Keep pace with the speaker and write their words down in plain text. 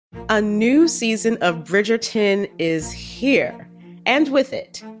A new season of Bridgerton is here. And with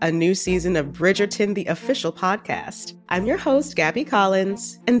it, a new season of Bridgerton, the official podcast. I'm your host, Gabby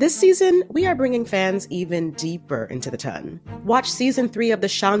Collins, and this season, we are bringing fans even deeper into the ton. Watch season 3 of the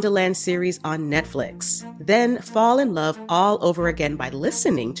Shondaland series on Netflix. Then fall in love all over again by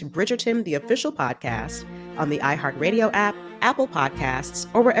listening to Bridgerton, the official podcast, on the iHeartRadio app, Apple Podcasts,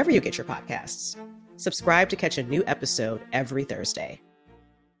 or wherever you get your podcasts. Subscribe to catch a new episode every Thursday.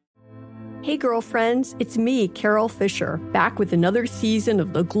 Hey girlfriends, it's me, Carol Fisher, back with another season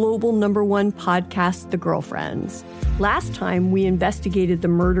of the global #1 podcast, The Girlfriends. Last time, we investigated the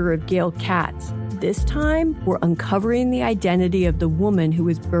murder of Gail Katz. This time, we're uncovering the identity of the woman who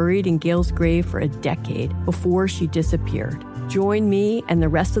was buried in Gail's grave for a decade before she disappeared. Join me and the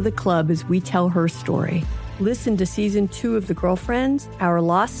rest of the club as we tell her story. Listen to Season 2 of The Girlfriends, Our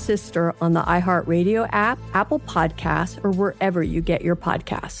Lost Sister on the iHeartRadio app, Apple Podcasts, or wherever you get your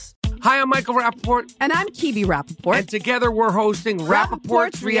podcasts. Hi, I'm Michael Rappaport. And I'm Kibi Rappaport. And together we're hosting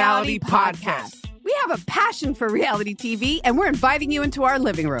Rappaport's Reality Podcast. We have a passion for reality TV, and we're inviting you into our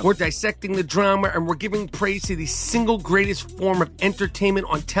living room. We're dissecting the drama, and we're giving praise to the single greatest form of entertainment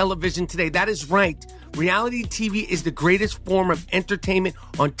on television today. That is right. Reality TV is the greatest form of entertainment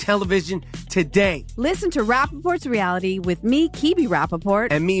on television today. Listen to Rappaport's Reality with me, Kibi Rappaport.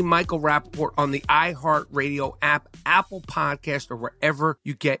 And me, Michael Rappaport, on the iHeartRadio app, Apple Podcast, or wherever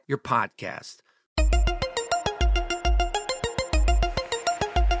you get your podcast.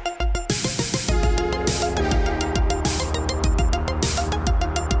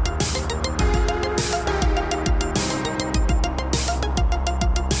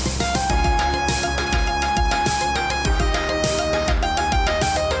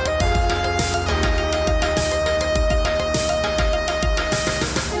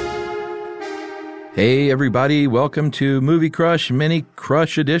 Hey, everybody. Welcome to Movie Crush Mini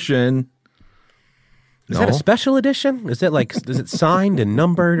Crush Edition. Is that a special edition? Is it like, is it signed and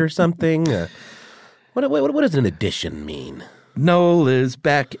numbered or something? What does an edition mean? Noel is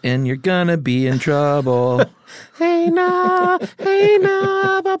back and you're gonna be in trouble. Hey, nah,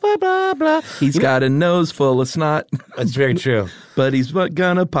 blah, blah, blah, blah. He's got a nose full of snot. That's very true. But he's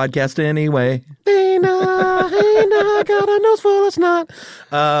gonna podcast anyway. Hey, nah, got a nose full of snot.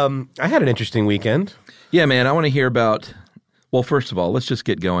 I had an interesting weekend. Yeah, man, I want to hear about, well, first of all, let's just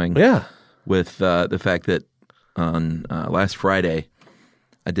get going. Yeah. With the fact that on last Friday,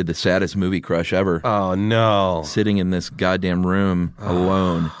 I did the saddest movie crush ever. Oh, no. Sitting in this goddamn room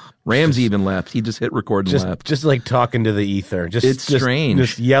alone. Ramsey even left. He just hit record and left. Just like talking to the ether. It's strange.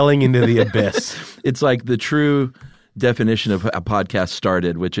 Just yelling into the abyss. It's like the true definition of a podcast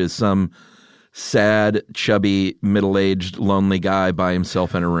started, which is some sad, chubby, middle-aged, lonely guy by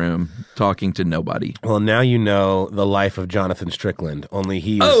himself in a room talking to nobody. Well, now you know the life of Jonathan Strickland, only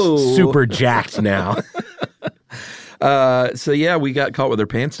he's super jacked now. So yeah, we got caught with our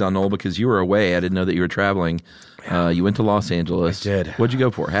pants down, Noel, because you were away. I didn't know that you were traveling. You went to Los Angeles. I did. What'd you go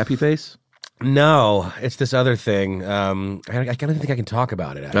for? Happy Face? No, it's this other thing. I don't even think I can talk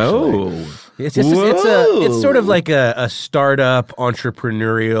about it, actually. Oh. It's just it's sort of like a startup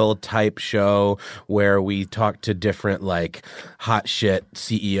entrepreneurial type show where we talk to different like hot shit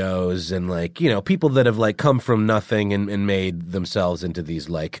CEOs and like, you know, people that have like come from nothing and made themselves into these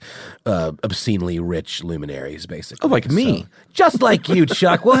like obscenely rich luminaries, basically. Oh, like me. So, just like you,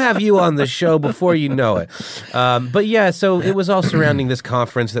 Chuck. We'll have you on the show before you know it. But yeah, so it was all surrounding this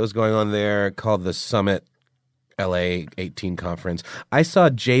conference that was going on there called the Summit LA 18 conference. I saw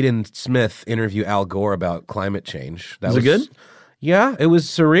Jaden Smith interview Al Gore about climate change. Was it good? Yeah, it was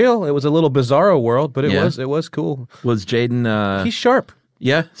surreal. It was a little bizarro world, but it was cool. Was Jaden... He's sharp.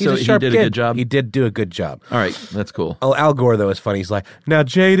 Yeah? He's so a sharp he did kid. a good job? He did do a good job. All right, that's cool. Oh, Al Gore, though, is funny. He's like, now,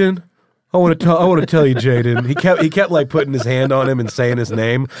 Jaden... I want to tell you, Jaden. He kept like putting his hand on him and saying his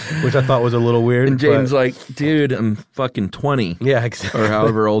name, which I thought was a little weird. And Jaden's like, dude, I'm fucking 20. Yeah, exactly. Or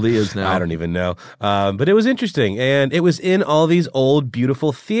however old he is now. I don't even know. But it was interesting, and it was in all these old,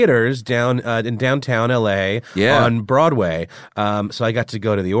 beautiful theaters down in downtown LA on Broadway. So I got to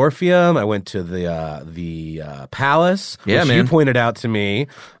go to the Orpheum. I went to the Palace. Yeah, which man. You pointed out to me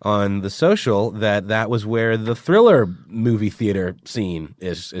on the social that was where the Thriller movie theater scene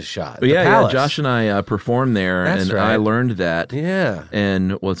is shot. Yeah, Josh and I performed there, That's and right. I learned that. Yeah.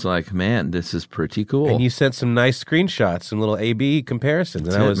 And was like, man, this is pretty cool. And you sent some nice screenshots, some little A/B comparisons,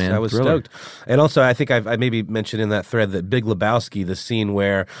 and That's I was Thriller. stoked. And also, I think I maybe mentioned in that thread that Big Lebowski, the scene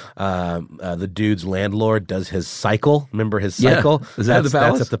where the dude's landlord does his cycle. Remember his cycle? Is that at the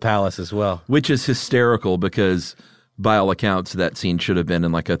Palace? That's at the Palace as well. Which is hysterical because by all accounts, that scene should have been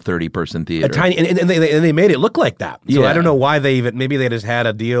in like a 30-person theater. A tiny, and they made it look like that. So Yeah. I don't know why maybe they just had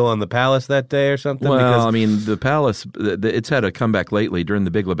a deal on the Palace that day or something. Well, because, I mean, the Palace, it's had a comeback lately. During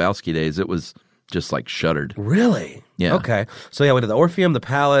the Big Lebowski days, it was just like shuttered. Really? Yeah. Okay. So yeah, we did the Orpheum, the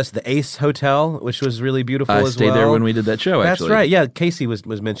Palace, the Ace Hotel, which was really beautiful I as stayed well. there when we did that show, That's actually. right. Yeah, Casey was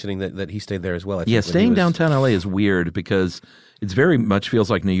mentioning that he stayed there as well. I think, Yeah, when he staying was- downtown LA is weird because it's very much feels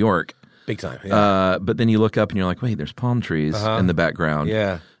like New York. Big time. Yeah. But then you look up and you're like, wait, there's palm trees in the background.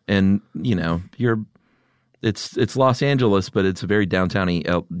 Yeah. And, you know, it's Los Angeles, but it's a very downtown-y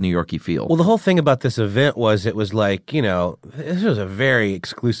New York-y feel. Well, the whole thing about this event was it was like, you know, this was a very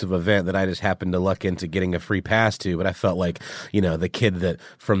exclusive event that I just happened to luck into getting a free pass to, but I felt like, you know, the kid that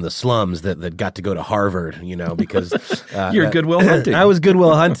from the slums that got to go to Harvard, you know, because You're Goodwill Hunting. I was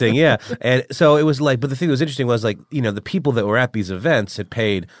Goodwill Hunting, yeah. And so it was like, but the thing that was interesting was like, you know, the people that were at these events had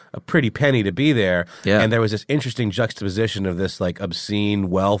paid a pretty penny to be there. Yeah. And there was this interesting juxtaposition of this like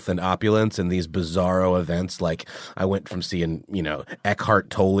obscene wealth and opulence and these bizarro events. Like I went from seeing, you know, Eckhart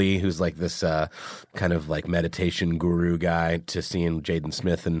Tolle, who's like this kind of like meditation guru guy, to seeing Jaden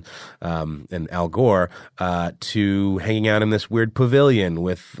Smith and Al Gore, to hanging out in this weird pavilion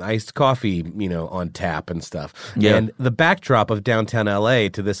with iced coffee, you know, on tap and stuff. Yeah. And the backdrop of downtown LA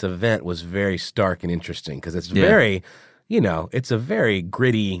to this event was very stark and interesting because it's Yeah. very, you know, it's a very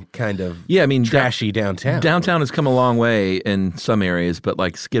gritty kind of Yeah, I mean, trashy downtown. Downtown has come a long way in some areas, but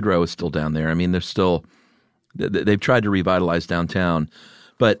like Skid Row is still down there. I mean, there's still they've tried to revitalize downtown,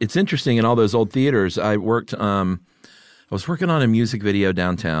 but it's interesting in all those old theaters. I worked. I was working on a music video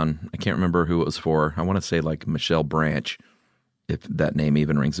downtown. I can't remember who it was for. I want to say like Michelle Branch, if that name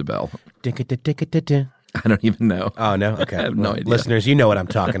even rings a bell. I don't even know. Oh, no? Okay. I have no idea. Listeners, you know what I'm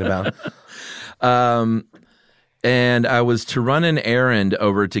talking about. And I was to run an errand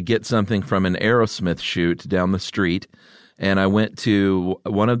over to get something from an Aerosmith shoot down the street. And I went to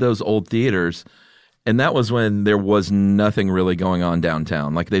one of those old theaters, and that was when there was nothing really going on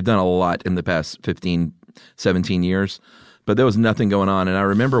downtown. Like they've done a lot in the past 15, 17 years, but there was nothing going on. And I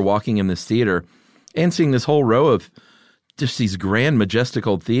remember walking in this theater and seeing this whole row of just these grand, majestic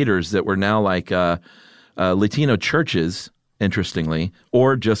old theaters that were now like Latino churches, interestingly,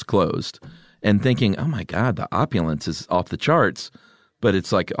 or just closed. And thinking, oh my God, the opulence is off the charts, but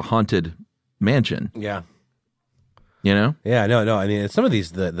it's like a haunted mansion, Yeah. you know? Yeah, no. I mean, some of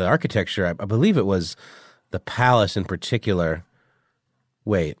these, the architecture, I believe it was the Palace in particular.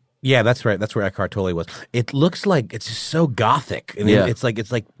 Wait. Yeah, that's right. That's where Eckhart Tolle was. It looks like it's just so gothic. I mean, Yeah. it's like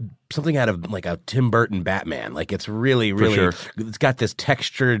something out of like a Tim Burton Batman. Like it's really, really, sure. it's got this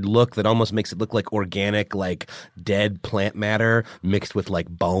textured look that almost makes it look like organic, like dead plant matter mixed with like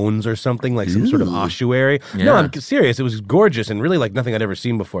bones or something, like some sort of ossuary. No, Yeah. I'm serious. It was gorgeous and really like nothing I'd ever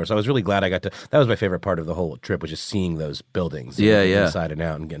seen before. So I was really glad I got to, that was my favorite part of the whole trip, was just seeing those buildings. Yeah, yeah. Inside and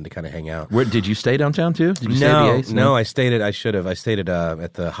out and getting to kind of hang out. Where did you stay downtown too? Did you stay at the Ace? No, I stayed at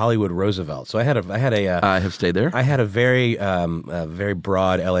at the Hollywood Roosevelt. So I had I have stayed there. I had a very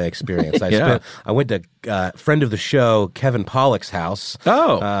broad LA experience. I went to friend of the show Kevin Pollak's house.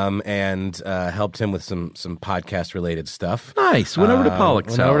 Oh. And helped him with some podcast related stuff. Nice. Went over to Pollak's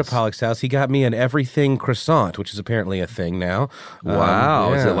Went over house. to Pollak's house. He got me an everything croissant, which is apparently a thing now.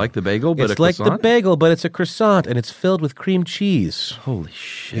 Wow. Is it like the bagel, but it's a like the croissant? bagel, but it's a croissant and it's filled with cream cheese. Holy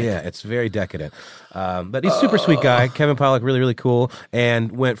shit. Yeah, it's very decadent. But he's a super sweet guy. Kevin Pollak, really, really cool.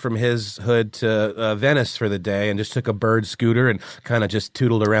 And went from his hood to Venice for the day and just took a bird scooter and kind of just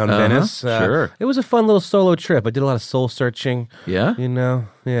tootled around Venice. Sure. It was a fun little solo trip. I did a lot of soul searching. Yeah? You know?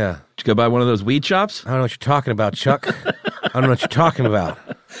 Yeah. Did you go by one of those weed shops? I don't know what you're talking about, Chuck. I don't know what you're talking about.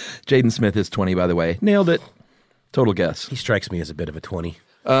 Jaden Smith is 20, by the way. Nailed it. Total guess. He strikes me as a bit of a 20.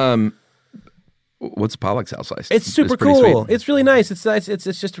 What's Pollak's house like? It's super pretty cool. sweet. It's really nice. It's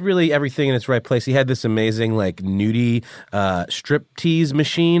just really everything in its right place. He had this amazing like nudie strip tease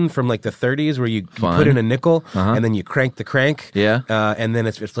machine from like the 30s where you put in a nickel and then you crank the crank. Yeah. And then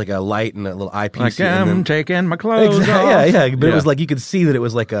it's like a light and a little eyepiece. Like, and I'm then, taking my clothes off. yeah. But Yeah. it was like you could see that it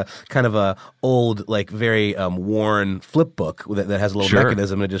was like a kind of a old, like very worn flip book that has a little Sure.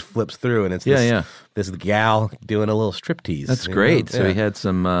 mechanism and it just flips through and it's Yeah. this gal doing a little strip tease. That's you great. know? So Yeah. he had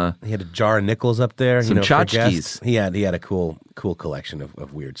some... He had a jar of nickels up there. Some for tchotchkes. guests. He had a cool collection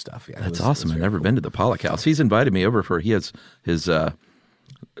of weird stuff. Yeah, That's awesome. I've never been to the Pollak house. He's invited me over he has his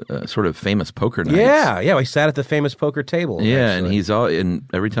sort of famous poker nights. Yeah. We sat at the famous poker table. Yeah, and actually. and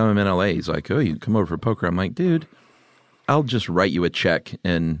every time I'm in LA, he's like, oh, you come over for poker. I'm like, dude, I'll just write you a check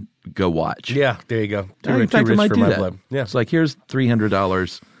and go watch. Yeah, there you go. Too, In too fact, I rich might for do my that. blood. Yeah. It's like, here's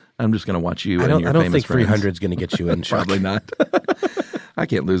 $300. I'm just going to watch you I and don't, your I don't famous think friends. 300 is going to get you in. Chuck. Probably not. I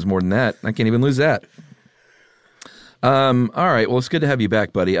can't lose more than that. I can't even lose that. All right. Well, it's good to have you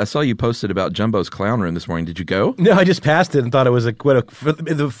back, buddy. I saw you posted about Jumbo's Clown Room this morning. Did you go? No, I just passed it and thought it was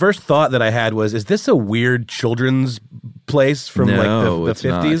the first thought that I had was, is this a weird children's place from the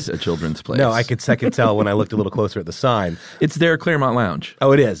 50s? Not a children's place. No, I could tell when I looked a little closer at the sign. It's their Claremont Lounge.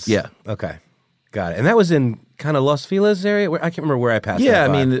 Oh, it is? Yeah. Okay. Got it. And that was in kind of Los Feliz area? I can't remember where I passed Yeah,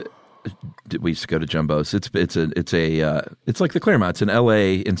 that by. I mean, we used to go to Jumbo's. It's like the Claremont. It's an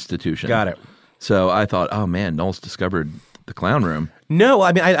LA institution. Got it. So I thought, oh man, Noel's discovered the Clown Room. No,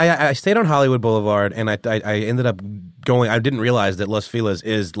 I mean, I stayed on Hollywood Boulevard, and I ended up going. I didn't realize that Los Feliz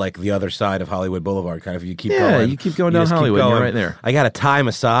is like the other side of Hollywood Boulevard. Kind of, you keep going. Yeah, you keep going down Hollywood. You're right there. I got a Thai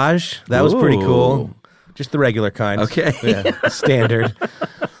massage. That was pretty cool. Just the regular kind. Okay. Yeah, standard.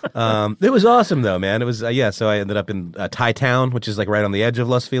 It was awesome though, man. It was so I ended up in Thai Town, which is like right on the edge of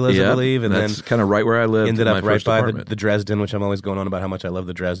Los Feliz, I believe, and that's then kind of right where I lived. Ended up right by apartment. the Dresden, which I'm always going on about how much I love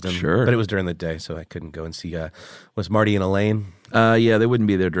the Dresden. Sure, but it was during the day, so I couldn't go and see. Was Marty and Elaine? Yeah, they wouldn't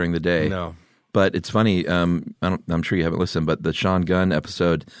be there during the day. No, but it's funny. I'm sure you haven't listened, but the Sean Gunn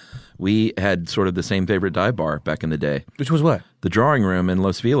episode, we had sort of the same favorite dive bar back in the day. Which was what? The Drawing Room in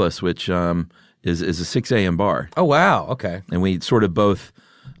Los Feliz, which is a 6 a.m. bar. Oh wow, okay. And we sort of both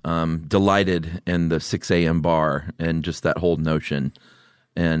delighted in the 6 a.m. bar and just that whole notion,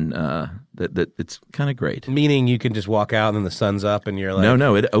 and that it's kind of great. Meaning you can just walk out and then the sun's up and you're like,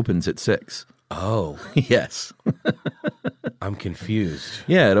 no, it opens at 6. Oh, yes. I'm confused.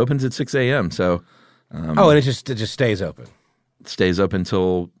 Yeah, it opens at 6 a.m. So, and it just stays open. It stays up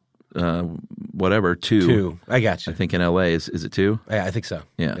until 2. 2. I got you. I think in LA is it 2? Yeah, I think so.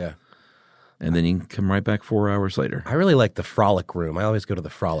 Yeah. And then you can come right back 4 hours later. I really like the Frolic Room. I always go to the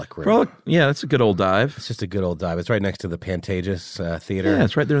Frolic Room. Yeah, that's a good old dive. It's just a good old dive. It's right next to the Pantages Theater. Yeah,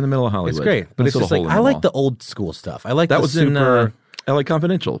 it's right there in the middle of Hollywood. It's great. But it's just like, I like the old school stuff. I like that the was super... in LA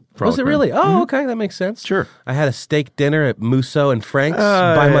Confidential. Was it really? Oh, okay. That makes sense. Sure. I had a steak dinner at Musso and Frank's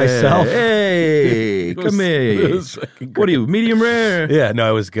by myself. Hey, come here. What are you, medium rare? Yeah, no,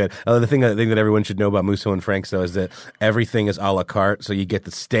 it was good. The thing that everyone should know about Musso and Frank's, though, is that everything is a la carte. So you get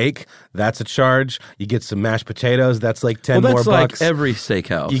the steak, that's a charge. You get some mashed potatoes, that's like 10 more bucks. Like every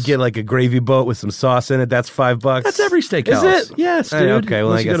steakhouse. You get like a gravy boat with some sauce in it, that's $5. That's every steakhouse. Is it? Yes, dude. Okay,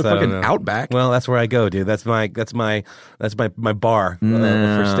 well, Unless I guess you go to I don't fucking know. Outback. Well, that's where I go, dude. That's my bar for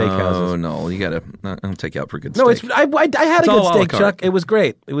steakhouses. No, you gotta. I'll take you out for a good No, steak. I had It's a all good a la steak, carte. Chuck. It was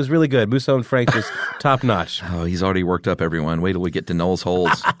great. It was really good. Musso and Frank's was top notch. Oh, he's already worked up everyone. Wait till we get to Noel's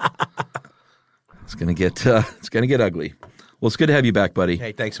holes. It's gonna get ugly. Well, it's good to have you back, buddy.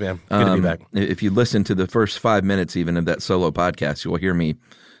 Hey, thanks, man. Good to be back. If you listen to the first 5 minutes even of that solo podcast, you will hear me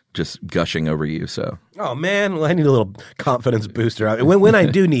just gushing over you. So, oh man, well, I need a little confidence booster. When I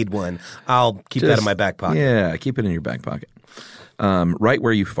do need one, I'll keep that in my back pocket. Yeah, keep it in your back pocket, right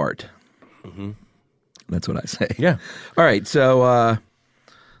where you fart. Mm-hmm. That's what I say. Yeah. All right. So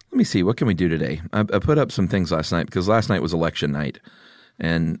let me see. What can we do today? I put up some things last night because last night was election night,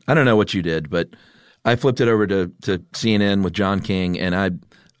 and I don't know what you did, but I flipped it over to CNN with John King, and I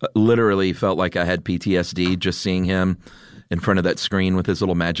literally felt like I had PTSD just seeing him in front of that screen with his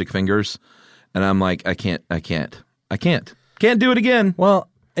little magic fingers. And I'm like, I can't do it again. Well,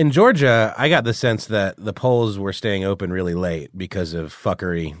 in Georgia, I got the sense that the polls were staying open really late because of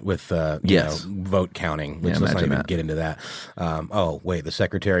fuckery with vote counting, which let's not even get into that. The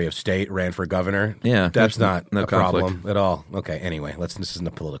Secretary of State ran for governor. Yeah. That's not no a conflict. problem at all. Okay, anyway, this isn't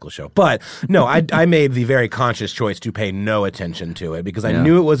a political show. But no, I made the very conscious choice to pay no attention to it because I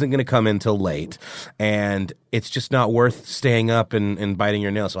knew it wasn't going to come in till late, and it's just not worth staying up and biting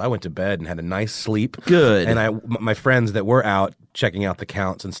your nails. So I went to bed and had a nice sleep. Good. And my friends that were out checking out the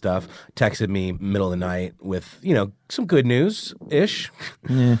counts and stuff texted me middle of the night with, some good news-ish.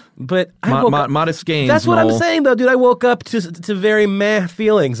 Yeah. But I woke up, modest gains. that's what Noel. I'm saying, though, dude. I woke up to very meh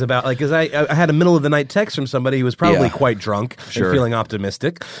feelings about, because I had a middle of the night text from somebody who was probably quite drunk and feeling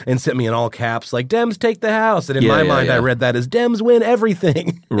optimistic and sent me in all caps, like, Dems take the House. And in my mind, I read that as Dems win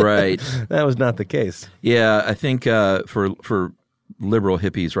everything. Right. That was not the case. Yeah, I think for liberal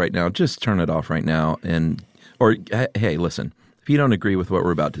hippies right now, just turn it off right now. Or, hey, listen, if you don't agree with what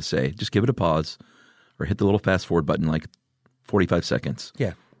we're about to say, just give it a pause or hit the little fast forward button like 45 seconds.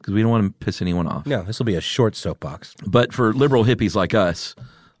 Yeah. Because we don't want to piss anyone off. No, this will be a short soapbox. But for liberal hippies like us,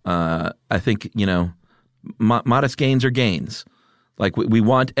 I think, modest gains are gains. Like, we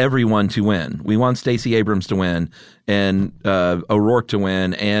want everyone to win. We want Stacey Abrams to win and O'Rourke to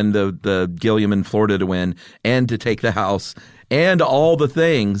win and the Gilliam in Florida to win and to take the House and all the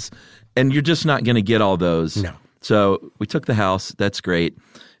things. And you're just not going to get all those. No. So we took the House. That's great.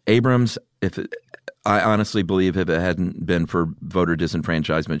 Abrams, I honestly believe if it hadn't been for voter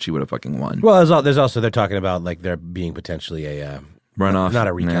disenfranchisement, she would have fucking won. Well, there's also, they're talking about like there being potentially a runoff. Not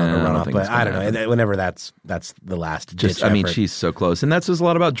a recount, a runoff, but I don't know. Happen. Whenever that's the last ditch effort. I mean, she's so close. And that says a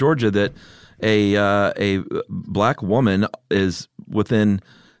lot about Georgia that a black woman is within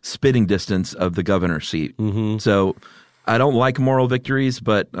spitting distance of the governor's seat. Mm-hmm. So I don't like moral victories,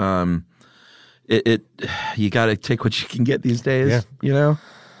 but you got to take what you can get these days, you know?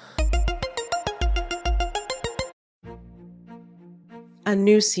 A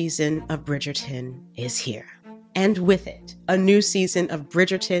new season of Bridgerton is here. And with it, a new season of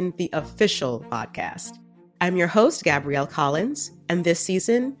Bridgerton, the official podcast. I'm your host, Gabrielle Collins, and this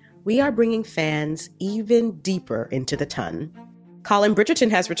season, we are bringing fans even deeper into the ton. Colin Bridgerton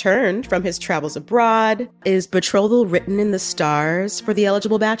has returned from his travels abroad. Is betrothal written in the stars for the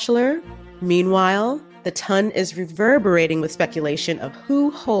eligible bachelor? Meanwhile, the ton is reverberating with speculation of who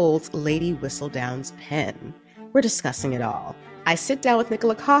holds Lady Whistledown's pen. We're discussing it all. I sit down with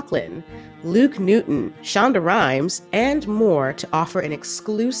Nicola Coughlan, Luke Newton, Shonda Rhimes, and more to offer an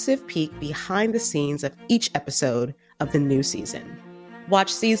exclusive peek behind the scenes of each episode of the new season.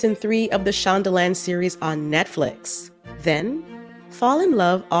 Watch season 3 of the Shondaland series on Netflix. Then, fall in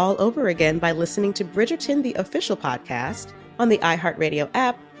love all over again by listening to Bridgerton, the official podcast, on the iHeartRadio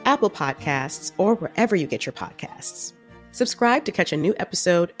app, Apple Podcasts, or wherever you get your podcasts. Subscribe to catch a new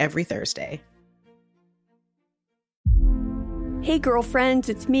episode every Thursday. Hey girlfriends,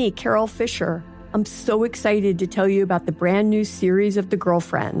 it's me, Carol Fisher. I'm so excited to tell you about the brand new series of The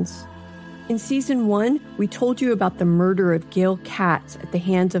Girlfriends. In season 1, we told you about the murder of Gail Katz at the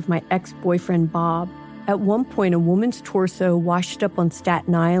hands of my ex-boyfriend Bob. At one point, a woman's torso washed up on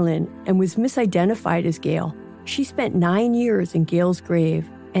Staten Island and was misidentified as Gail. She spent 9 years in Gail's grave,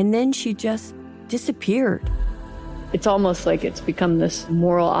 and then she just disappeared. It's almost like it's become this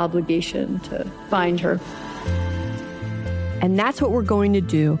moral obligation to find her. And that's what we're going to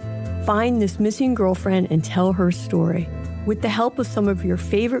do. Find this missing girlfriend and tell her story. With the help of some of your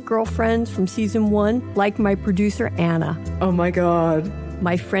favorite girlfriends from season 1, like my producer, Anna. Oh my God.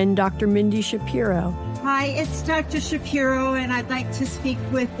 My friend, Dr. Mindy Shapiro. Hi, it's Dr. Shapiro, and I'd like to speak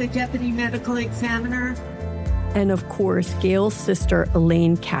with the Deputy Medical Examiner. And of course, Gail's sister,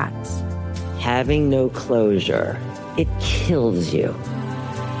 Elaine Katz. Having no closure, it kills you.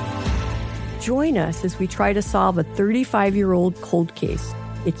 Join us as we try to solve a 35-year-old cold case.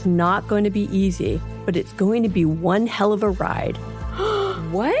 It's not going to be easy, but it's going to be one hell of a ride.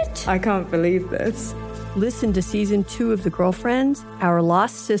 What? I can't believe this. Listen to season 2 of The Girlfriends, Our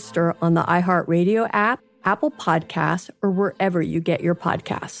Lost Sister on the iHeartRadio app, Apple Podcasts, or wherever you get your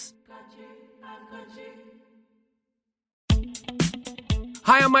podcasts.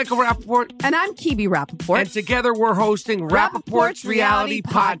 Hi, I'm Michael Rappaport. And I'm Kibi Rappaport. And together we're hosting Rappaport's Reality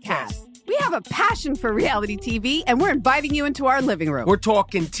Podcast. We have a passion for reality TV, and we're inviting you into our living room. We're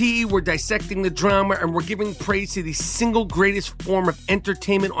talking tea, we're dissecting the drama, and we're giving praise to the single greatest form of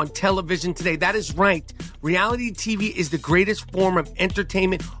entertainment on television today. That is right. Reality TV is the greatest form of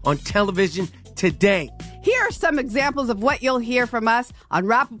entertainment on television today. Here are some examples of what you'll hear from us on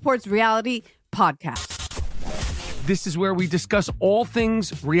Rappaport's Reality Podcast. This is where we discuss all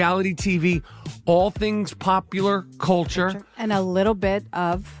things reality TV, all things popular culture. And a little bit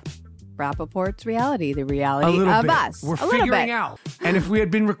of Rappaport's reality, the reality of us. We're figuring out. And if we had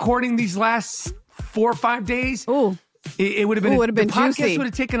been recording these last 4 or 5 days, it would have been, the podcast juicy. Would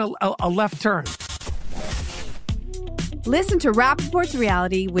have taken a left turn. Listen to Rappaport's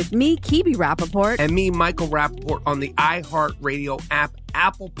Reality with me, Kibi Rappaport. And me, Michael Rappaport, on the iHeartRadio app,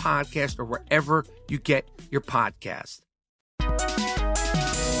 Apple Podcast, or wherever you get your podcast.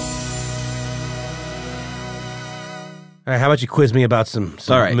 All right, how about you quiz me about some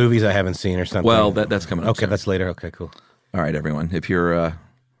right. movies I haven't seen or something? Well, that's coming up. Okay, that's later. Okay, cool. All right, everyone. If you're...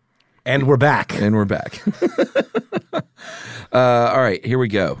 And we're back. And we're back. All right, here we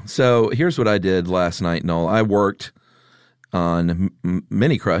go. So here's what I did last night, Noel. I worked on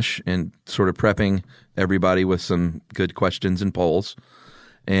Mini Crush and sort of prepping everybody with some good questions and polls,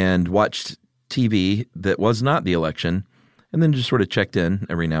 and watched TV that was not the election, and then just sort of checked in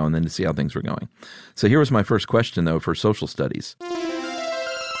every now and then to see how things were going. So here was my first question, though, for social studies.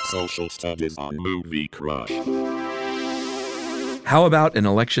 Social studies on Movie Crush. How about an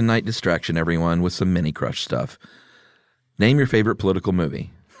election night distraction, everyone, with some Mini Crush stuff? Name your favorite political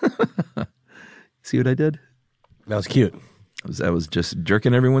movie. See what I did? That was cute. I was just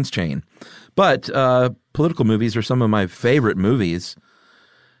jerking everyone's chain. But political movies are some of my favorite movies,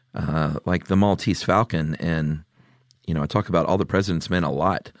 like The Maltese Falcon, and I talk about All the President's Men a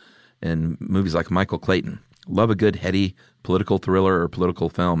lot, and movies like Michael Clayton. Love a good, heady political thriller or political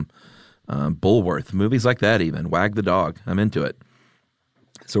film. Bulworth, movies like that even. Wag the Dog. I'm into it.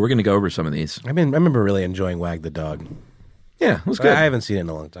 So we're going to go over some of these. I remember really enjoying Wag the Dog. Yeah, it was good. I haven't seen it in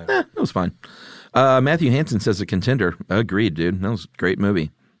a long time. It was fine. Matthew Hansen says A Contender. Agreed, dude. That was a great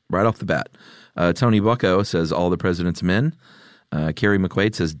movie. Right off the bat. Tony Bucco says All the President's Men. Carrie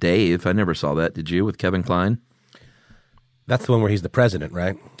McQuaid says Dave. I never saw that. Did you? With Kevin Kline? That's the one where he's the president,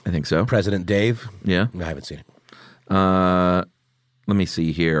 right? I think so. President Dave? Yeah. I haven't seen it. Let me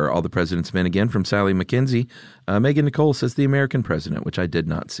see here. All the President's Men again from Sally McKenzie. Megan Nicole says The American President, which I did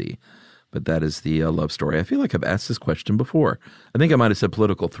not see. But that is the love story. I feel like I've asked this question before. I think I might have said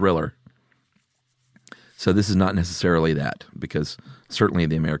political thriller. So this is not necessarily that, because certainly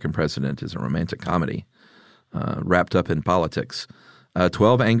The American President is a romantic comedy wrapped up in politics.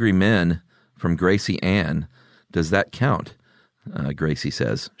 12 Angry Men from Gracie Ann. Does that count? Gracie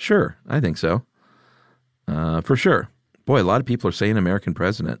says. Sure, I think so. For sure. Boy, a lot of people are saying American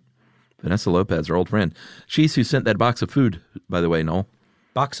President. Vanessa Lopez, our old friend. She's who sent that box of food, by the way, Noel.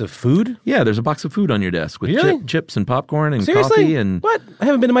 Box of food? Yeah, there's a box of food on your desk with really? Chips and popcorn and Seriously? coffee. And what? I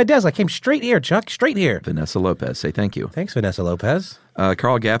haven't been to my desk. I came straight here, Chuck. Straight here. Vanessa Lopez, say thank you. Thanks, Vanessa Lopez.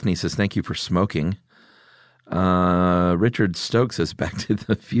 Carl Gaffney says thank you for smoking. Richard Stokes says Back to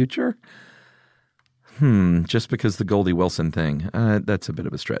the Future. Just because the Goldie Wilson thing. That's a bit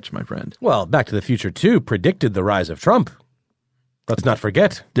of a stretch, my friend. Well, Back to the Future 2 predicted the rise of Trump. Let's not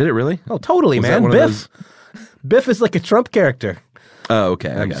forget. Did it really? Oh, totally, man. Biff. Biff is like a Trump character. Oh,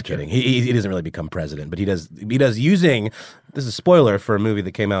 okay. I'm just kidding. He doesn't really become president, but he does using, this is a spoiler for a movie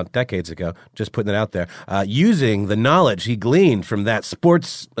that came out decades ago, just putting it out there, using the knowledge he gleaned from that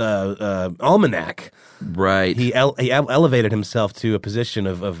sports almanac. Right. He elevated himself to a position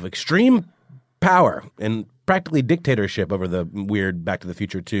of extreme power and practically dictatorship over the weird Back to the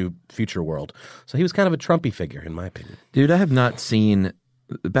Future 2 future world. So he was kind of a Trumpy figure, in my opinion. Dude, I have not seen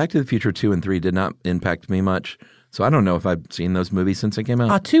Back to the Future 2 and 3 did not impact me much. So I don't know if I've seen those movies since they came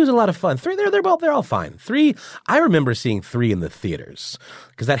out. 2 is a lot of fun. 3, they're all fine. 3, I remember seeing 3 in the theaters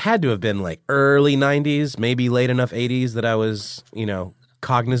because that had to have been like early 90s, maybe late enough 80s that I was,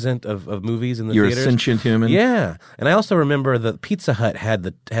 cognizant of movies in the You're theaters. You're a sentient human. Yeah. And I also remember the Pizza Hut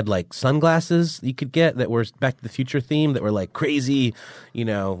had like sunglasses you could get that were Back to the Future themed that were like crazy,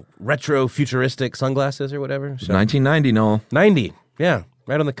 retro futuristic sunglasses or whatever. So, 1990, Noel. 90. Yeah.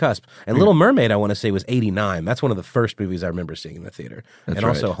 Right on the cusp. And Little Mermaid, I want to say, was 89. That's one of the first movies I remember seeing in the theater. That's and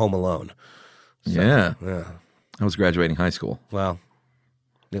right. Also Home Alone. So, yeah. I was graduating high school. Well,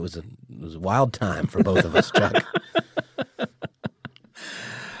 it was a wild time for both of us, Chuck.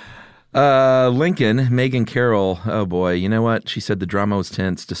 Lincoln, Megan Carroll. Oh boy, you know what? She said the drama was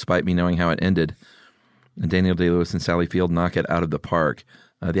tense despite me knowing how it ended. And Daniel Day-Lewis and Sally Field knock it out of the park.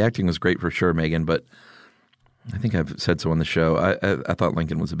 The acting was great for sure, Megan, but I think I've said so on the show. I thought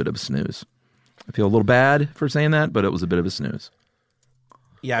Lincoln was a bit of a snooze. I feel a little bad for saying that, but it was a bit of a snooze.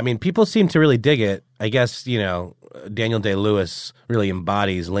 Yeah, I mean, people seem to really dig it. I guess, Daniel Day-Lewis really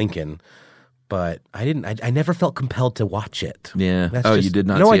embodies Lincoln. But I never felt compelled to watch it. Yeah. You did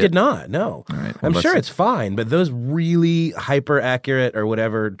not see it? No, I did not. No. All right. I'm sure it's fine, but those really hyper accurate or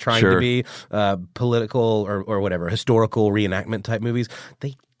whatever, trying to be political or whatever, historical reenactment type movies,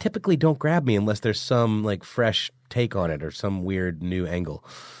 they typically don't grab me unless there's some like fresh take on it or some weird new angle.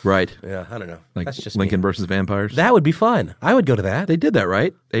 Right. Yeah, I don't know. Like that's just Lincoln me. versus vampires? That would be fun. I would go to that. They did that,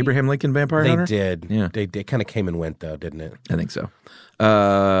 right? Abraham Lincoln Vampire Hunter? They did. Yeah. They kind of came and went, though, didn't it? I think so.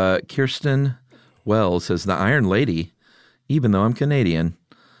 Kirsten Wells says, the Iron Lady, even though I'm Canadian.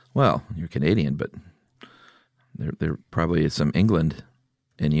 Well, you're Canadian, but there probably is some England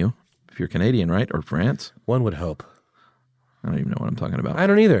in you if you're Canadian, right? Or France? One would hope. I don't even know what I'm talking about. I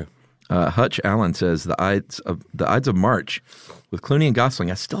don't either. Hutch Allen says, the Ides of March with Clooney and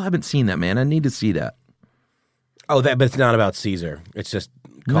Gosling. I still haven't seen that, man. I need to see that. Oh, but it's not about Caesar. It's just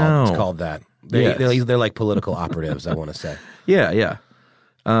called, it's called that. They're like political operatives, I want to say. Yeah.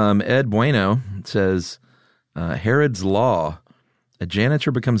 Ed Bueno says, Herod's Law. A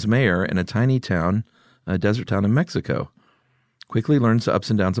janitor becomes mayor in a tiny town, a desert town in Mexico. Quickly learns the ups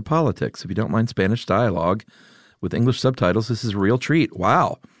and downs of politics. If you don't mind Spanish dialogue with English subtitles, this is a real treat.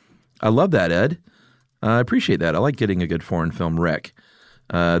 Wow. I love that, Ed. I appreciate that. I like getting a good foreign film rec.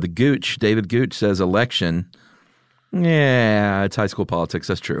 The Gooch, David Gooch says election. Yeah, it's high school politics.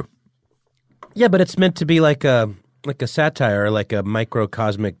 That's true. Yeah, but it's meant to be like a satire, like a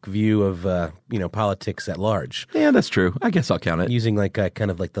microcosmic view of politics at large. Yeah, that's true. I guess I'll count it. Using like kind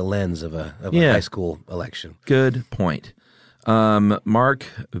of like the lens of a high school election. Good point. Mark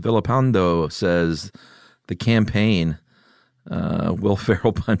Villapando says the campaign, Will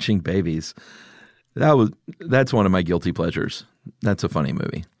Ferrell punching babies. That's one of my guilty pleasures. That's a funny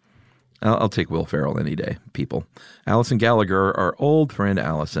movie. I'll take Will Ferrell any day, people. Allison Gallagher, our old friend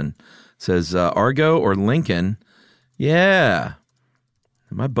Allison, says, Argo or Lincoln? Yeah.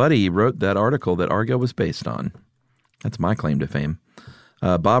 My buddy wrote that article that Argo was based on. That's my claim to fame.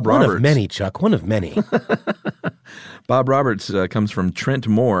 Bob Roberts. One of many, Chuck. One of many. Bob Roberts comes from Trent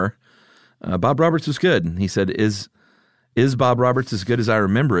Moore. Bob Roberts was good. He said, is Bob Roberts as good as I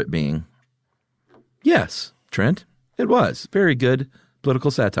remember it being? Yes, Trent. It was. Very good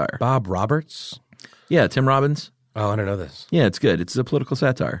political satire. Bob Roberts? Yeah, Tim Robbins. Oh, I don't know this. Yeah, it's good. It's a political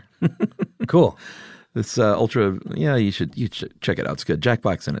satire. Cool. It's ultra. Yeah, you should check it out. It's good. Jack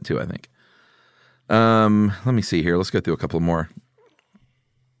Black's in it too, I think. Let me see here. Let's go through a couple more.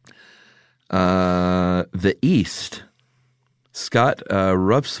 The East. Scott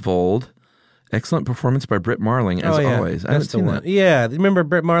Rufsvold. Excellent performance by Britt Marling, as always. I haven't seen that. Yeah, remember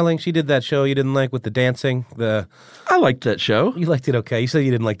Britt Marling? She did that show you didn't like with the dancing. I liked that show. You liked it okay. You said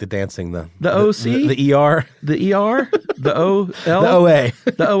you didn't like the dancing, though. The OC? The ER? The ER? The OL? The OA.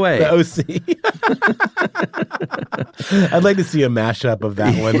 The OA. The OC. I'd like to see a mashup of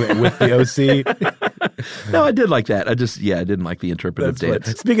that one with the OC. No, I did like that. I didn't like the interpretive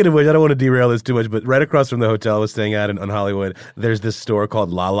dance. Speaking of which, I don't want to derail this too much, but right across from the hotel I was staying at on Hollywood, there's this store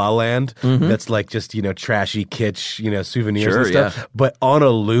called La La Land that's like just, trashy kitsch, souvenirs and stuff. Yeah. But on a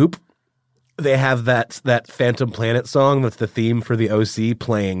loop, they have that Phantom Planet song that's the theme for the OC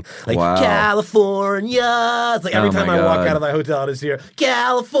playing. Like, wow. California. It's like every time I walk out of my hotel, I just hear,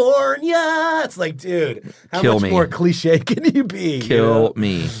 California. It's like, dude, how Kill much me. more cliche can you be? Kill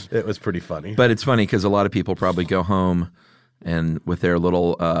me. It was pretty funny. But it's funny because a lot of people probably go home and with their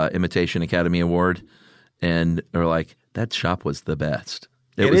little Imitation Academy Award and are like, that shop was the best.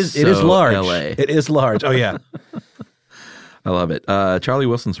 It is large. LA. It is large. Oh, yeah. I love it. Charlie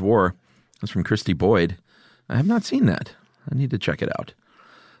Wilson's War. That's from Christy Boyd. I have not seen that. I need to check it out.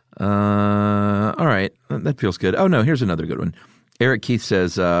 All right. That feels good. Oh, no. Here's another good one. Eric Keith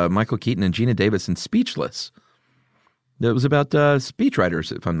says, Michael Keaton and Gina Davis in Speechless. It was about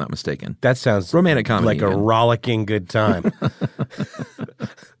speechwriters, if I'm not mistaken. That sounds romantic comedy, like a rollicking good time.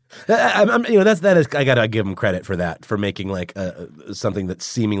 I gotta give him credit for that, for making like something that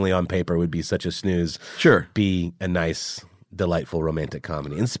seemingly on paper would be such a snooze. Sure, be a nice, delightful romantic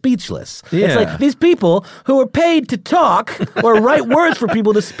comedy. And Speechless. Yeah. It's like these people who are paid to talk or write words for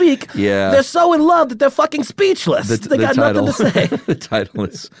people to speak. Yeah, they're so in love that they're fucking speechless. They got nothing to say. The title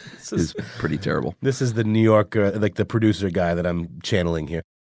is pretty terrible. This is the New York, like the producer guy that I'm channeling here.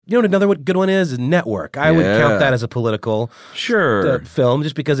 You know what another good one is? Network. I would count that as a political film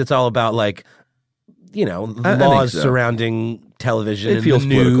just because it's all about like, laws surrounding television and the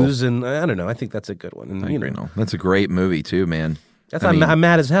news. And I don't know. I think that's a good one. And, I agree. That's a great movie too, man. I'm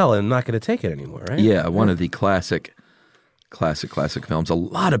mad as hell and I'm not going to take it anymore, right? Yeah, one of the classic films. A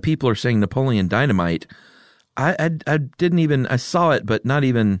lot of people are saying Napoleon Dynamite. I didn't even, I saw it, but not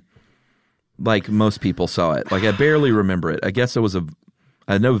even like most people saw it. Like I barely remember it. I guess it was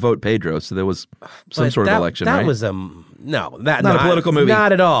I know Vote Pedro, so there was some sort of election, that right? Was not a political movie.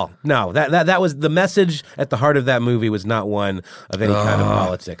 Not at all. No, that was the message at the heart of that movie was not one of any kind of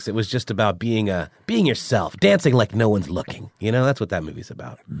politics. It was just about being yourself, dancing like no one's looking. That's what that movie's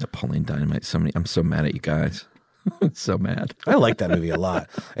about. Napoleon Dynamite. I'm so mad at you guys. So mad. I like that movie a lot,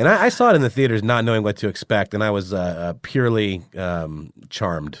 and I saw it in the theaters, not knowing what to expect, and I was purely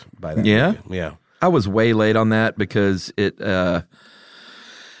charmed by that. Yeah, movie. Yeah. I was way late on that because it.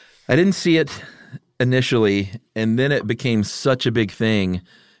 I didn't see it initially, and then it became such a big thing.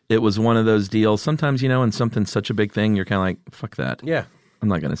 It was one of those deals. Sometimes, when something's such a big thing, you're kind of like, fuck that. Yeah. I'm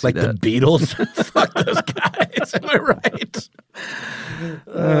not going to see like that. Like the Beatles? Fuck those guys. Am I right?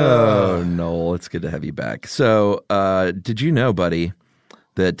 Oh, Noel, it's good to have you back. So, did you know, buddy,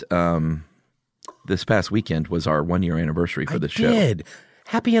 that this past weekend was our 1-year anniversary for the show? I did.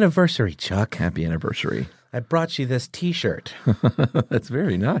 Happy anniversary, Chuck. Happy anniversary. I brought you this T-shirt. That's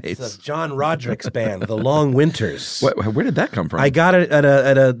very nice. It's a John Roderick's band, The Long Winters. Where did that come from? I got it at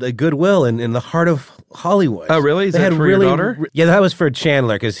a Goodwill in the heart of Hollywood. Oh, really? Is that for your daughter? Yeah, that was for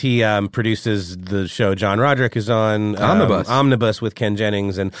Chandler because he produces the show John Roderick is on. Omnibus with Ken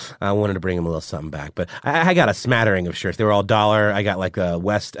Jennings, and I wanted to bring him a little something back. But I got a smattering of shirts. They were all $1. I got like a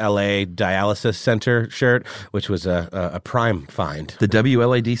West LA Dialysis Center shirt, which was a prime find. The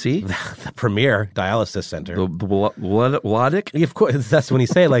WLADC? The premier dialysis center. The Wladik? Of course, that's when you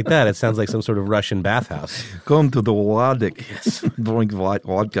say it like that. It sounds like some sort of Russian bathhouse. Come to the Wladik. Yes. Drink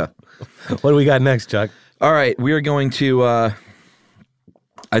vodka. What do we got next, Chuck? All right. We are going to, I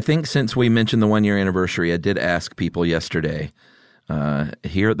think since we mentioned the 1-year anniversary, I did ask people yesterday,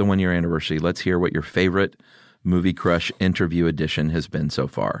 here at the 1-year anniversary, let's hear what your favorite Movie Crush interview edition has been so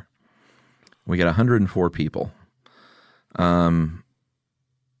far. We got 104 people. And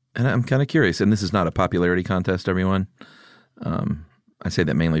I'm kind of curious, and this is not a popularity contest, everyone. I say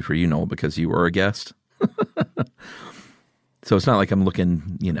that mainly for you, Noel, because you were a guest. So it's not like I'm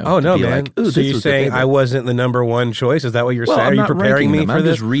looking, Oh, no, man. Like, so you're saying I wasn't the number one choice? Is that what you're saying? Are you preparing me for I'm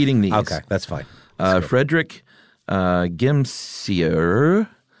this? just reading these. Okay, that's fine. Frederick Gimsier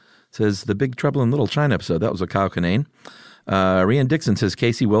says, The Big Trouble in Little China episode. That was a Kyle Kinane. Rian Dixon says,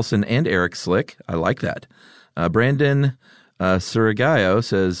 Casey Wilson and Eric Slick. I like that. Brandon Suragayo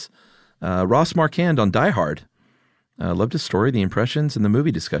says, Ross Marquand on Die Hard. Loved his story, the impressions, and the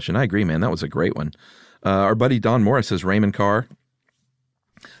movie discussion. I agree, man. That was a great one. Our buddy Don Morris says Raymond Carr,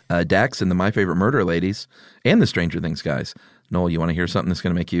 Dax and the My Favorite Murder ladies, and the Stranger Things guys. Noel, you want to hear something that's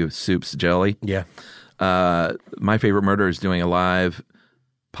going to make you soups jelly? Yeah. My Favorite Murder is doing a live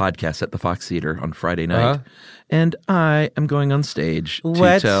podcast at the Fox Theater on Friday night, and I am going on stage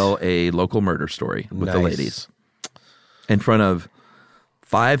to tell a local murder story with the ladies in front of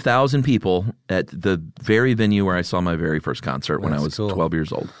 5,000 people at the very venue where I saw my very first concert when I was 12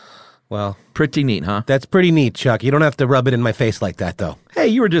 years old. Well, pretty neat, huh? That's pretty neat, Chuck. You don't have to rub it in my face like that, though. Hey,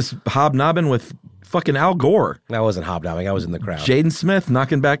 you were just hobnobbing with fucking Al Gore. I wasn't hobnobbing. I was in the crowd. Jaden Smith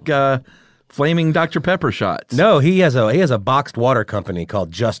knocking back flaming Dr. Pepper shots. No, he has a boxed water company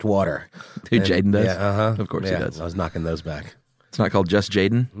called Just Water. Who Jaden does? Yeah, Of course he does. I was knocking those back. It's not called Just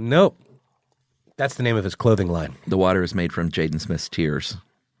Jaden? Nope. That's the name of his clothing line. The water is made from Jaden Smith's tears,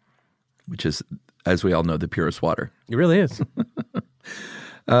 which is, as we all know, the purest water. It really is.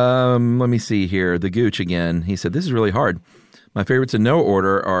 Let me see here. The Gooch again. He said, this is really hard. My favorites in no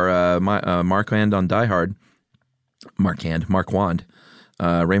order are Marquand on Die Hard, Marquand,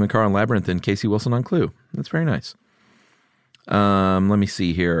 Raymond Carr on Labyrinth, and Casey Wilson on Clue. That's very nice. Let me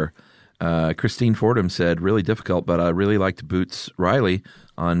see here. Christine Fordham said, really difficult, but I really liked Boots Riley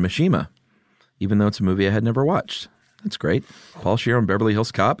on Mishima, even though it's a movie I had never watched. That's great. Paul Scheer on Beverly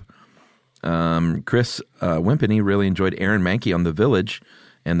Hills Cop. Chris Wimpany really enjoyed Aaron Mankey on The Village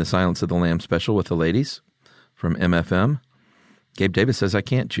and the Silence of the Lambs special with the ladies from MFM. Gabe Davis says, I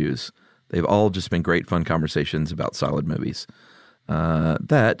can't choose. They've all just been great, fun conversations about solid movies.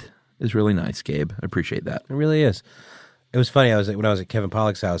 That is really nice, Gabe. I appreciate that. It really is. It was funny. When I was at Kevin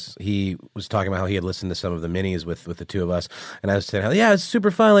Pollak's house, he was talking about how he had listened to some of the minis with the two of us, and I was saying, it's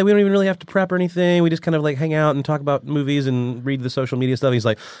super fun. Like, we don't even really have to prep or anything. We just kind of like hang out and talk about movies and read the social media stuff. He's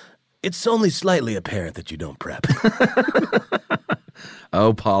like, it's only slightly apparent that you don't prep.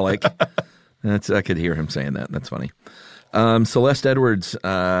 Oh, Pollack. I could hear him saying that. That's funny. Celeste Edwards,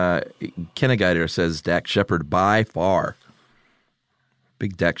 Kennegider says Dak Shepard by far.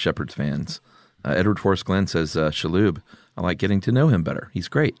 Big Dak Shepard fans. Edward Forrest Glenn says Shaloub. I like getting to know him better. He's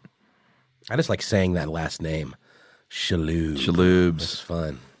great. I just like saying that last name. Shaloub. Shaloubs. That's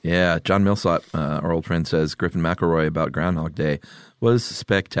fun. Yeah. John Millsop, our old friend, says Griffin McElroy about Groundhog Day was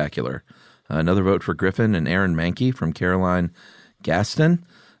spectacular. Another vote for Griffin and Aaron Mankey from Caroline Gaston.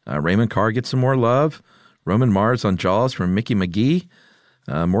 Raymond Carr gets some more love. Roman Mars on Jaws from Mickey McGee.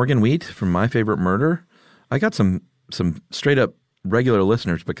 Morgan Wheat from My Favorite Murder. I got some straight up regular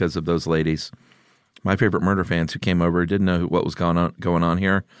listeners because of those ladies. My Favorite Murder fans who came over, didn't know what was going on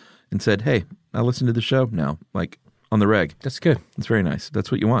here, and said, hey, I listened to the show now, like on the reg. That's good. That's very nice.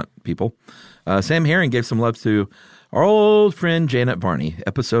 That's what you want, people. Sam Herring gave some love to our old friend Janet Varney,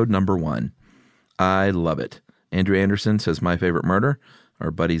 episode number 1. I love it. Andrew Anderson says My Favorite Murder. Our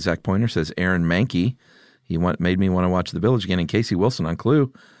buddy Zach Pointer says Aaron Mankey. He made me want to watch The Village again. And Casey Wilson on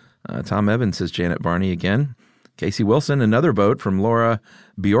Clue. Tom Evans says Janet Varney again. Casey Wilson, another vote from Laura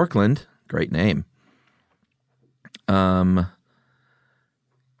Bjorkland. Great name.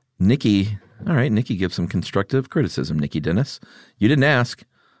 Nikki. All right, Nikki gives some constructive criticism. Nikki Dennis. You didn't ask,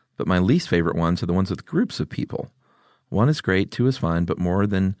 but my least favorite ones are the ones with groups of people. 1 is great, 2 is fine, but more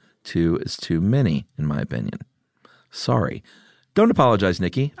than 2 is too many, in my opinion. Sorry. Don't apologize,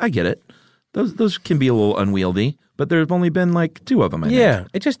 Nikki. I get it. Those can be a little unwieldy, but there have only been like 2 of them. I think.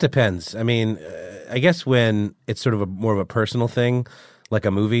 It just depends. I mean, I guess when it's sort of more of a personal thing, like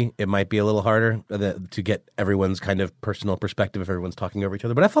a movie, it might be a little harder to get everyone's kind of personal perspective if everyone's talking over each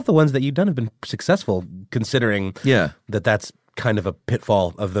other. But I thought the ones that you've done have been successful, considering that's kind of a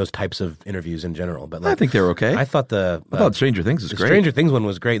pitfall of those types of interviews in general. But like, I think they're okay. I thought Stranger Things was great. Stranger Things one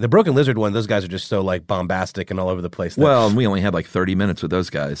was great. The Broken Lizard one, those guys are just so like bombastic and all over the place. Well, and we only had like 30 minutes with those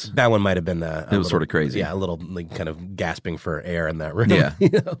guys. That one might have been it was sort of crazy. Yeah, a little like kind of gasping for air in that room. Yeah, you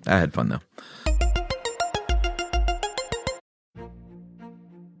know? I had fun though.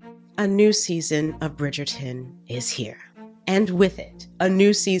 A new season of Bridgerton is here. And with it, a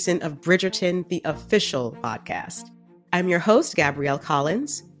new season of Bridgerton, the official podcast. I'm your host, Gabrielle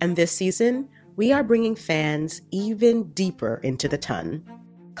Collins, and this season, we are bringing fans even deeper into the ton.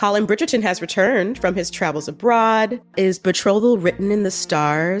 Colin Bridgerton has returned from his travels abroad. Is betrothal written in the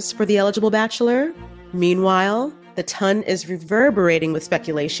stars for the eligible bachelor? Meanwhile, the ton is reverberating with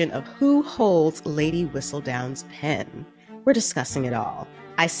speculation of who holds Lady Whistledown's pen. We're discussing it all.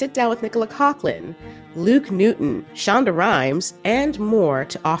 I sit down with Nicola Coughlan, Luke Newton, Shonda Rhimes, and more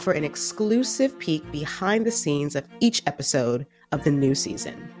to offer an exclusive peek behind the scenes of each episode of the new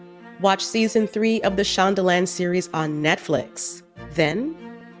season. Watch season 3 of the Shondaland series on Netflix. Then,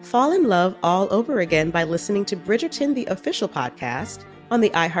 fall in love all over again by listening to Bridgerton, the official podcast, on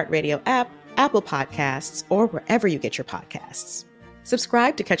the iHeartRadio app, Apple Podcasts, or wherever you get your podcasts.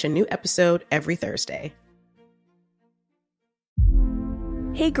 Subscribe to catch a new episode every Thursday.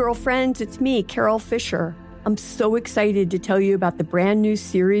 Hey girlfriends, it's me, Carol Fisher. I'm so excited to tell you about the brand new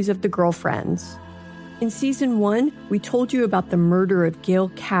series of The Girlfriends. In season 1, we told you about the murder of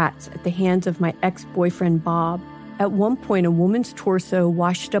Gail Katz at the hands of my ex-boyfriend Bob. At one point, a woman's torso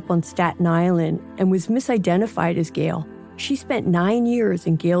washed up on Staten Island and was misidentified as Gail. She spent 9 years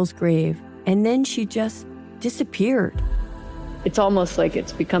in Gail's grave, and then she just disappeared. It's almost like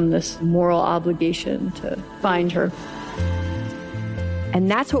it's become this moral obligation to find her. And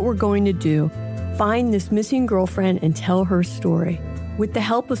that's what we're going to do. Find this missing girlfriend and tell her story. With the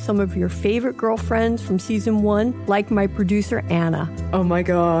help of some of your favorite girlfriends from season 1, like my producer Anna. Oh my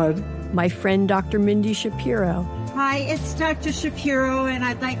God. My friend Dr. Mindy Shapiro. Hi, it's Dr. Shapiro, and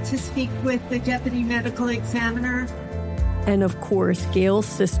I'd like to speak with the deputy medical examiner. And of course, Gail's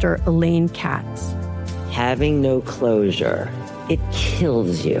sister, Elaine Katz. Having no closure, it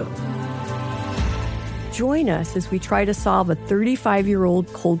kills you. Join us as we try to solve a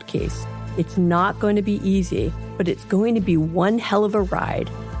 35-year-old cold case. It's not going to be easy, but it's going to be one hell of a ride.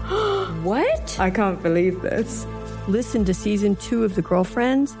 What? I can't believe this. Listen to season 2 of The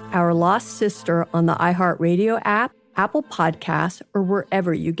Girlfriends, Our Lost Sister on the iHeartRadio app, Apple Podcasts, or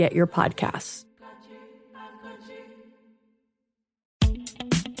wherever you get your podcasts.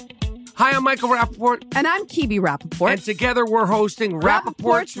 Hi, I'm Michael Rappaport. And I'm Kibi Rappaport. And together we're hosting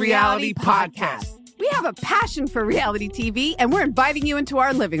Rappaport's Reality Podcast. We have a passion for reality TV, and we're inviting you into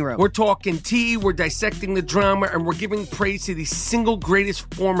our living room. We're talking tea, we're dissecting the drama, and we're giving praise to the single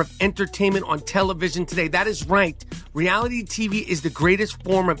greatest form of entertainment on television today. That is right. Reality TV is the greatest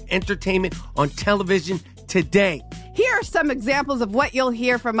form of entertainment on television today. Here are some examples of what you'll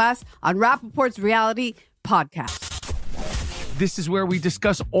hear from us on Rappaport's Reality Podcast. This is where we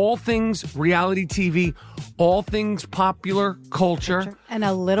discuss all things reality TV, all things popular culture. And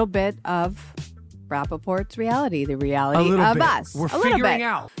a little bit of Rappaport's reality, the reality of us. We're figuring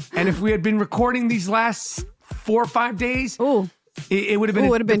out. And if we had been recording these last 4 or 5 days, it would have been,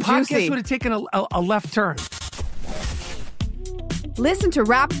 the podcast juicy. Would have taken a left turn. Listen to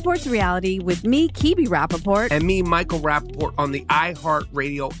Rappaport's Reality with me, Kibi Rappaport. And me, Michael Rappaport, on the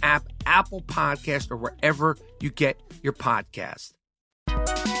iHeartRadio app, Apple Podcast, or wherever you get your podcast.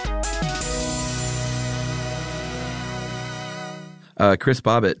 Chris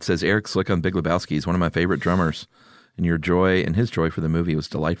Bobbitt says Eric Slick on Big Lebowski is one of my favorite drummers, and your joy and his joy for the movie was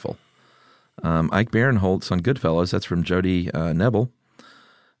delightful. Ike Barinholtz on Goodfellas, that's from Jody Neville.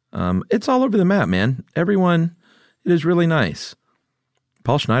 It's all over the map, man. Everyone, it is really nice.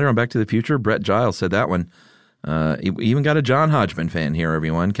 Paul Schneider on Back to the Future, Brett Giles said that one. We even got a John Hodgman fan here,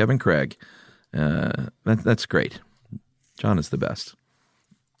 everyone. Kevin Craig. That's great. John is the best.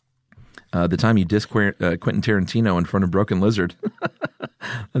 The time you dissed Quentin Tarantino in front of Broken Lizard.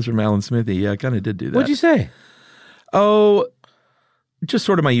 That's from Alan Smithy. Yeah, I kind of did do that. What'd you say? Oh, just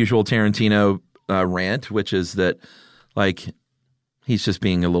sort of my usual Tarantino rant, which is that, like, he's just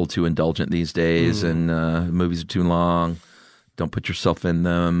being a little too indulgent these days, and movies are too long. Don't put yourself in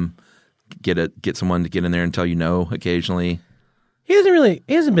them. Get someone to get in there and tell you no occasionally. He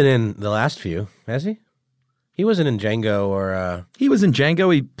hasn't been in the last few, has he? He wasn't in Django or... He was in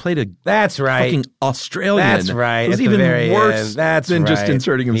Django. He played a fucking Australian. That's right. It was even worse than just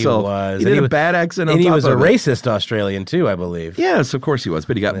inserting himself. He was. He did a bad accent on top of it. And he was a racist Australian too, I believe. Yes, of course he was,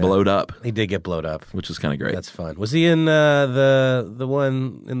 but he got blowed up. He did get blowed up. Which was kind of great. That's fun. Was he in the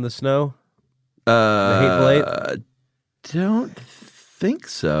one in the snow? The Hateful Eight? Don't think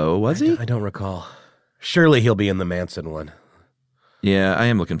so. Was he? I don't recall. Surely he'll be in the Manson one. Yeah, I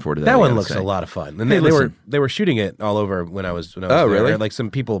am looking forward to that. That one looks a lot of fun. And they were shooting it all over when I was there. Really? Like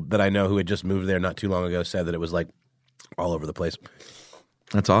some people that I know who had just moved there not too long ago said that it was like all over the place.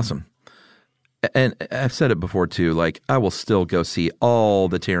 That's awesome. And I've said it before too, like I will still go see all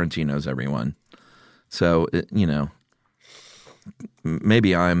the Tarantinos, everyone. So,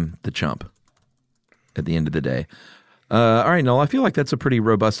 maybe I'm the chump at the end of the day. All right, Noel, I feel like that's a pretty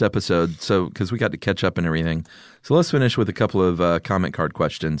robust episode, because we got to catch up and everything. So let's finish with a couple of comment card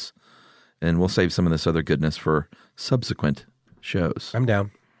questions, and we'll save some of this other goodness for subsequent shows. I'm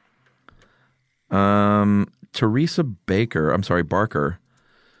down. Teresa Barker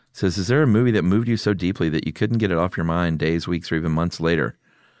says, is there a movie that moved you so deeply that you couldn't get it off your mind days, weeks, or even months later?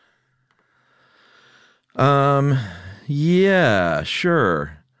 Yeah,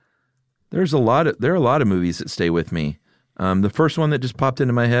 sure. There are a lot of movies that stay with me. The first one that just popped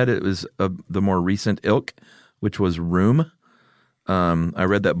into my head, it was the more recent ilk, which was Room. I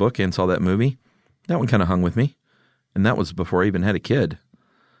read that book and saw that movie. That one kind of hung with me, and that was before I even had a kid.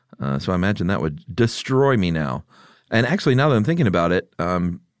 So I imagine that would destroy me now. And actually, now that I'm thinking about it, I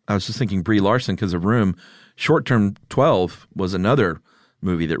was just thinking Brie Larson because of Room. Short Term 12 was another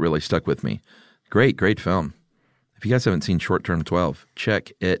movie that really stuck with me. Great, great film. If you guys haven't seen Short Term 12,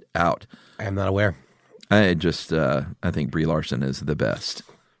 check it out. I am not aware. I think Brie Larson is the best.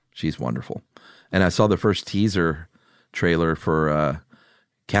 She's wonderful. And I saw the first teaser trailer for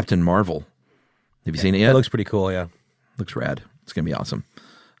Captain Marvel. Have you seen it yet? It looks pretty cool, yeah. Looks rad. It's going to be awesome.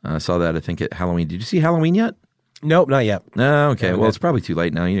 I saw that, I think, at Halloween. Did you see Halloween yet? Nope, not yet. No, okay. Well, it's probably too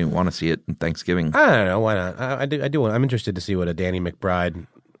late now. You didn't want to see it on Thanksgiving. I don't know. Why not? I do. I'm interested to see what a Danny McBride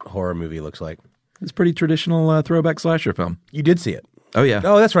horror movie looks like. It's a pretty traditional throwback slasher film. You did see it? Oh, yeah.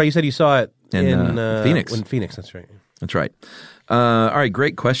 Oh, that's right. You said you saw it in Phoenix. In Phoenix, that's right. That's right. All right,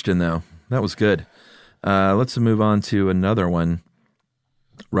 great question, though. That was good. Let's move on to another one.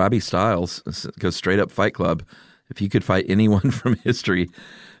 Robbie Stiles goes straight up Fight Club. If you could fight anyone from history,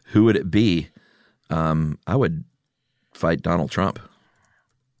 who would it be? I would fight Donald Trump.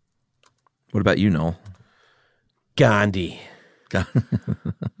 What about you, Noel? Gandhi. that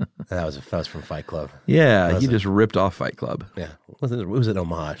was from Fight Club. Yeah, he just ripped off Fight Club. Yeah, it was an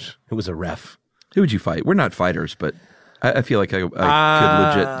homage. It was a ref. Who would you fight? We're not fighters, but I feel like I could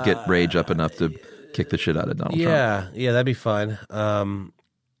legit get rage up enough to kick the shit out of Donald Trump. Yeah, that'd be fun.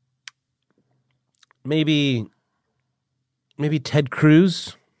 Maybe Ted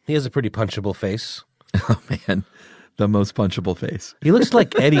Cruz. He has a pretty punchable face. Oh, man. The most punchable face. He looks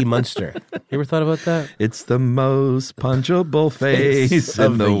like Eddie Munster. You ever thought about that? It's the most punchable face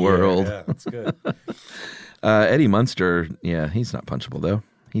in the world. Yeah, that's good. Eddie Munster, yeah, he's not punchable, though.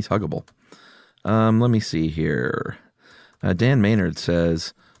 He's huggable. Let me see here. Dan Maynard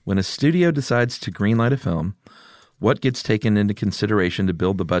says, when a studio decides to greenlight a film, what gets taken into consideration to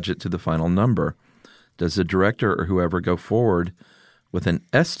build the budget to the final number? Does the director or whoever go forward with an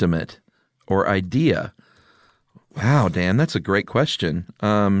estimate or idea? Wow, Dan, that's a great question.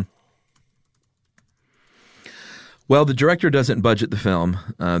 Well, the director doesn't budget the film.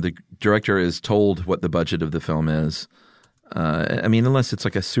 The director is told what the budget of the film is. I mean, unless it's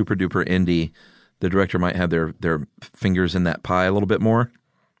like a super duper indie, the director might have their fingers in that pie a little bit more.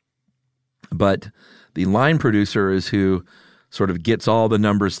 But the line producer is who sort of gets all the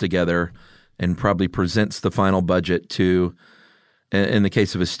numbers together and probably presents the final budget to, in the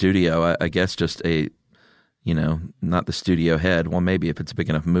case of a studio, I guess just not the studio head. Well, maybe if it's a big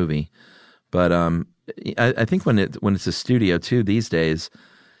enough movie. But I think when it's a studio too these days,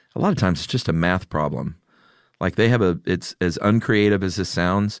 a lot of times it's just a math problem. Like it's as uncreative as this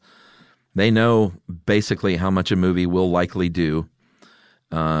sounds. They know basically how much a movie will likely do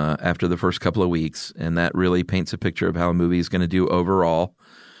after the first couple of weeks, and that really paints a picture of how a movie is going to do overall.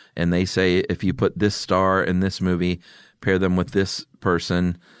 And they say if you put this star in this movie, pair them with this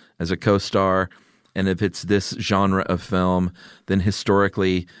person as a co-star, and if it's this genre of film, then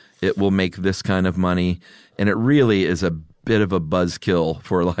historically it will make this kind of money. And it really is a bit of a buzzkill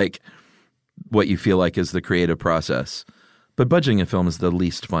for like what you feel like is the creative process. But budgeting a film is the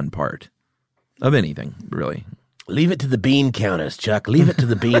least fun part of anything, really. Leave it to the bean counters, Chuck. Leave it to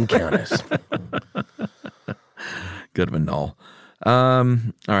the bean counters. Good one, Noel. All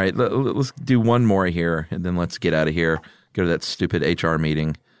right, let's do one more here, and then let's get out of here. Go to that stupid HR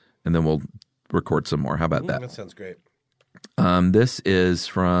meeting, and then we'll record some more. How about that? That sounds great. This is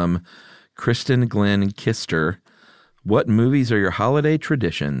from Kristen Glenn Kister. What movies are your holiday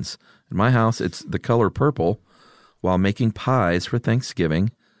traditions? In my house, it's The Color Purple while making pies for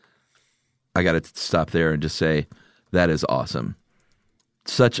Thanksgiving. I got to stop there and just say that is awesome.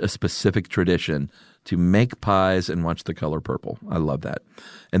 Such a specific tradition to make pies and watch The Color Purple. I love that.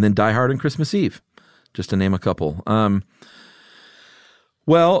 And then Die Hard on Christmas Eve, just to name a couple.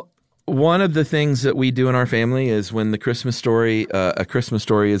 Well, one of the things that we do in our family is when the Christmas Story, a Christmas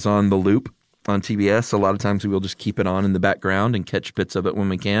Story is on the loop on TBS, a lot of times we will just keep it on in the background and catch bits of it when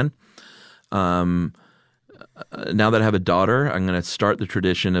we can. Now that I have a daughter, I'm going to start the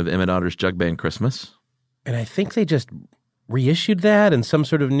tradition of Emma Daughter's Jug Band Christmas. And I think they just reissued that and some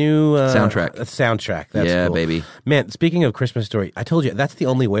sort of new soundtrack. That's cool. Baby. Man, speaking of Christmas Story, I told you that's the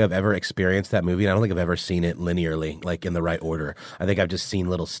only way I've ever experienced that movie. And I don't think I've ever seen it linearly, like in the right order. I think I've just seen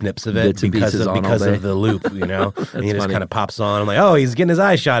little snips of it because of the loop, you know. And he just kind of pops on. I'm like, oh, he's getting his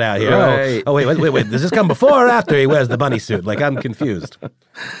eye shot out here. Right. Oh, wait. Does this come before or after he wears the bunny suit? Like, I'm confused.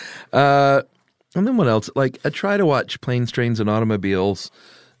 And then what else? Like, I try to watch Planes, Trains, and Automobiles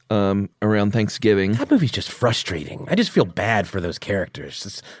around Thanksgiving. That movie's just frustrating. I just feel bad for those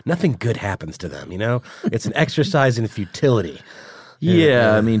characters. Nothing good happens to them, you know? It's an exercise in futility.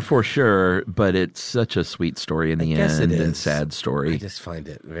 Yeah, I mean, for sure, but it's such a sweet story in the end and sad story. I just find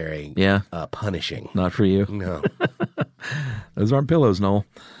it very punishing. Not for you? No. Those aren't pillows, Noel.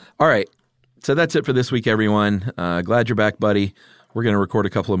 All right, so that's it for this week, everyone. Glad you're back, buddy. We're going to record a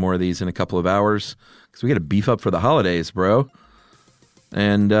couple of more of these in a couple of hours because we got to beef up for the holidays, bro.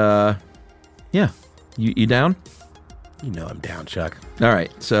 And, you down? You know I'm down, Chuck. All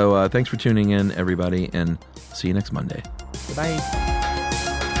right. So thanks for tuning in, everybody, and see you next Monday. Goodbye.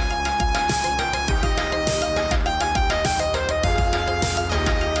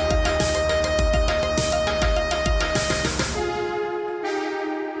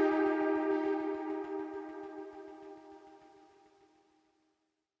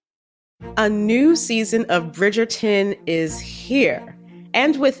 A new season of Bridgerton is here.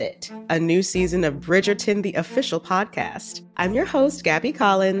 And with it, a new season of Bridgerton, the official podcast. I'm your host, Gabby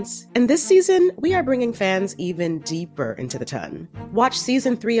Collins, and this season, we are bringing fans even deeper into the ton. Watch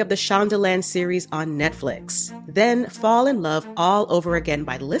season 3 of the Shondaland series on Netflix. Then fall in love all over again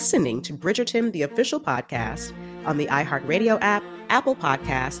by listening to Bridgerton, the official podcast, on the iHeartRadio app, Apple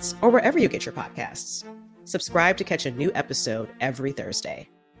Podcasts, or wherever you get your podcasts. Subscribe to catch a new episode every Thursday.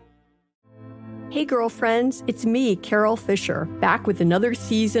 Hey girlfriends, it's me, Carol Fisher, back with another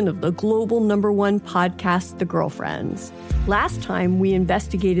season of the global #1 podcast, The Girlfriends. Last time, we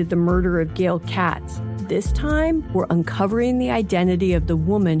investigated the murder of Gail Katz. This time, we're uncovering the identity of the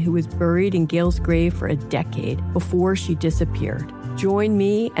woman who was buried in Gail's grave for a decade before she disappeared. Join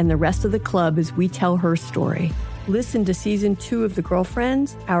me and the rest of the club as we tell her story. Listen to Season 2 of The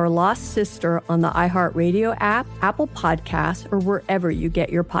Girlfriends, Our Lost Sister on the iHeartRadio app, Apple Podcasts, or wherever you get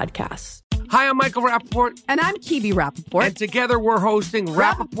your podcasts. Hi, I'm Michael Rappaport. And I'm Kibi Rappaport. And together we're hosting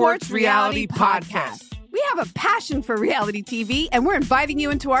Rappaport's Reality Podcast. We have a passion for reality TV, and we're inviting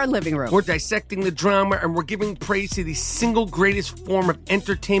you into our living room. We're dissecting the drama, and we're giving praise to the single greatest form of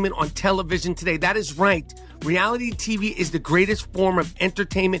entertainment on television today. That is right. Reality TV is the greatest form of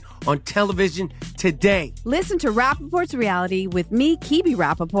entertainment on television today. Listen to Rappaport's Reality with me, Kibi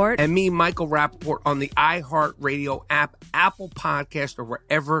Rappaport. And me, Michael Rappaport, on the iHeartRadio app, Apple Podcast, or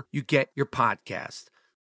wherever you get your podcast.